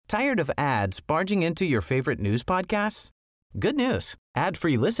Tired of ads barging into your favorite news podcasts? Good news.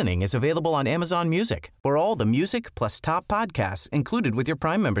 Ad-free listening is available on Amazon Music for all the music plus top podcasts included with your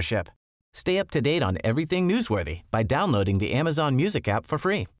Prime membership. Stay up to date on everything newsworthy by downloading the Amazon Music app for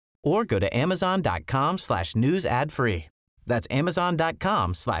free or go to amazon.com/news ad free. That's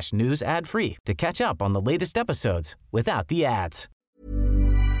amazon.com/news ad free to catch up on the latest episodes without the ads.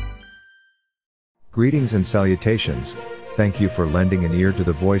 Greetings and salutations. Thank you for lending an ear to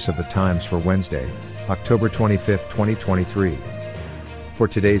the voice of the times for Wednesday, October 25, 2023. For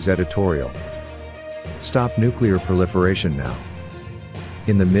today's editorial, stop nuclear proliferation now.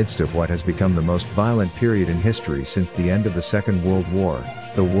 In the midst of what has become the most violent period in history since the end of the Second World War,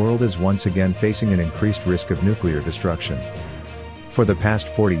 the world is once again facing an increased risk of nuclear destruction. For the past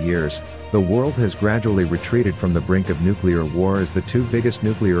 40 years, the world has gradually retreated from the brink of nuclear war as the two biggest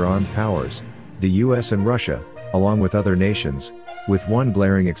nuclear-armed powers, the US and Russia, along with other nations, with one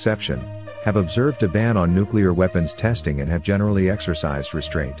glaring exception, have observed a ban on nuclear weapons testing and have generally exercised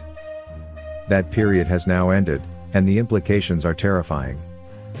restraint. That period has now ended, and the implications are terrifying.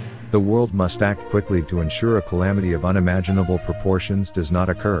 The world must act quickly to ensure a calamity of unimaginable proportions does not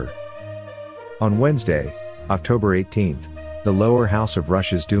occur. On Wednesday, October 18th, the lower house of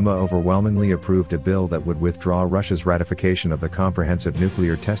Russia's Duma overwhelmingly approved a bill that would withdraw Russia's ratification of the Comprehensive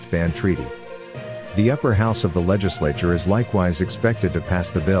Nuclear Test Ban Treaty. The upper house of the legislature is likewise expected to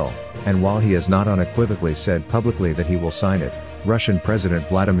pass the bill, and while he has not unequivocally said publicly that he will sign it, Russian President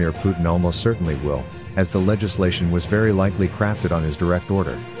Vladimir Putin almost certainly will, as the legislation was very likely crafted on his direct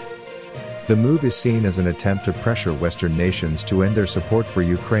order. The move is seen as an attempt to pressure Western nations to end their support for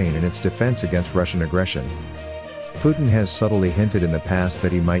Ukraine in its defense against Russian aggression. Putin has subtly hinted in the past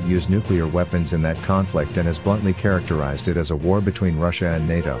that he might use nuclear weapons in that conflict and has bluntly characterized it as a war between Russia and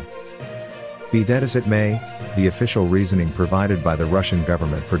NATO. Be that as it may, the official reasoning provided by the Russian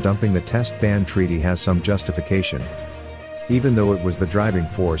government for dumping the test ban treaty has some justification. Even though it was the driving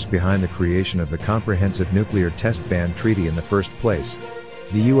force behind the creation of the Comprehensive Nuclear Test Ban Treaty in the first place,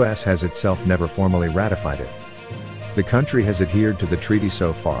 the US has itself never formally ratified it. The country has adhered to the treaty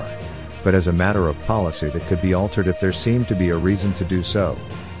so far, but as a matter of policy that could be altered if there seemed to be a reason to do so.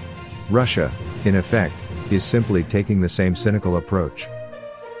 Russia, in effect, is simply taking the same cynical approach.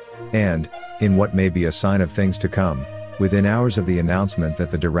 And, in what may be a sign of things to come, within hours of the announcement that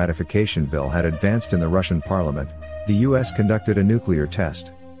the deratification bill had advanced in the Russian parliament, the US conducted a nuclear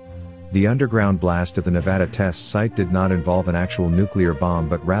test. The underground blast at the Nevada test site did not involve an actual nuclear bomb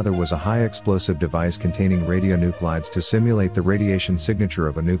but rather was a high-explosive device containing radionuclides to simulate the radiation signature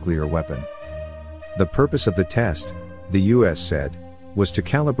of a nuclear weapon. The purpose of the test, the US said, was to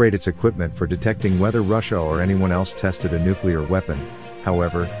calibrate its equipment for detecting whether Russia or anyone else tested a nuclear weapon.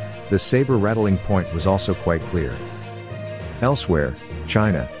 However, the saber-rattling point was also quite clear. Elsewhere,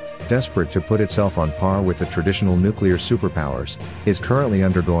 China, desperate to put itself on par with the traditional nuclear superpowers, is currently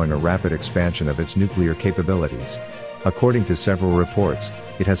undergoing a rapid expansion of its nuclear capabilities. According to several reports,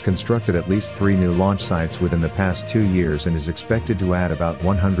 it has constructed at least 3 new launch sites within the past 2 years and is expected to add about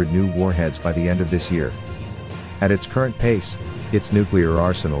 100 new warheads by the end of this year. At its current pace, its nuclear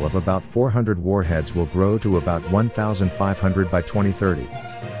arsenal of about 400 warheads will grow to about 1,500 by 2030.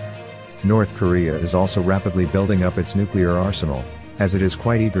 North Korea is also rapidly building up its nuclear arsenal, as it is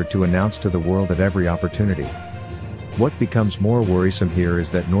quite eager to announce to the world at every opportunity. What becomes more worrisome here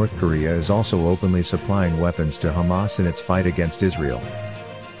is that North Korea is also openly supplying weapons to Hamas in its fight against Israel.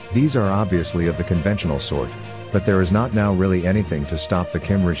 These are obviously of the conventional sort, but there is not now really anything to stop the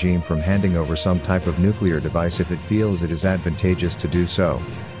Kim regime from handing over some type of nuclear device if it feels it is advantageous to do so.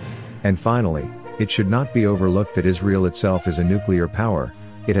 And finally, it should not be overlooked that Israel itself is a nuclear power.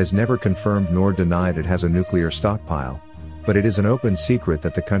 It has never confirmed nor denied it has a nuclear stockpile. But it is an open secret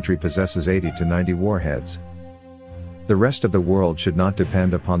that the country possesses 80 to 90 warheads. The rest of the world should not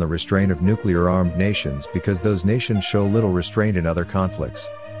depend upon the restraint of nuclear-armed nations because those nations show little restraint in other conflicts.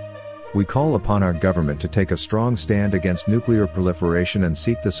 We call upon our government to take a strong stand against nuclear proliferation and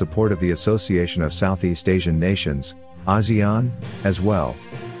seek the support of the Association of Southeast Asian Nations, ASEAN, as well.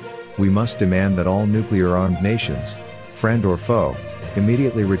 We must demand that all nuclear-armed nations, friend or foe,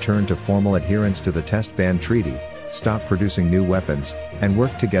 immediately return to formal adherence to the Test Ban Treaty, stop producing new weapons, and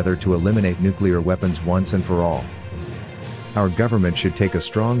work together to eliminate nuclear weapons once and for all. Our government should take a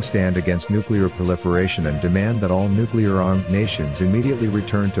strong stand against nuclear proliferation and demand that all nuclear-armed nations immediately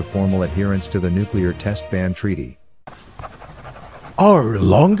return to formal adherence to the Nuclear Test Ban Treaty. Our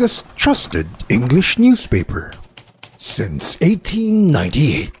longest trusted English newspaper since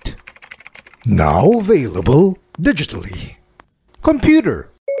 1898. Now available digitally.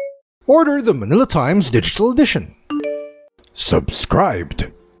 Computer. Order the Manila Times Digital Edition.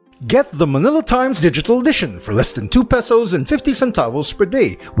 Subscribed. Get the Manila Times Digital Edition for less than 2 pesos and 50 centavos per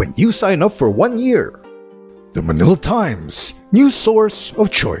day when you sign up for 1 year. The Manila Times, news source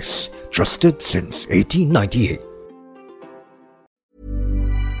of choice, trusted since 1898.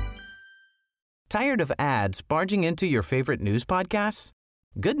 Tired of ads barging into your favorite news podcasts?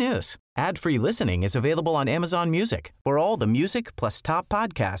 Good news. Ad-free listening is available on Amazon Music for all the music plus top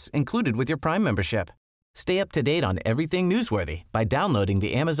podcasts included with your Prime membership. Stay up to date on everything newsworthy by downloading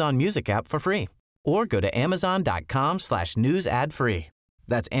the Amazon Music app for free or go to amazon.com/news ad free.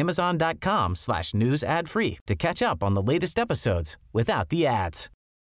 That's amazon.com/news ad free to catch up on the latest episodes without the ads.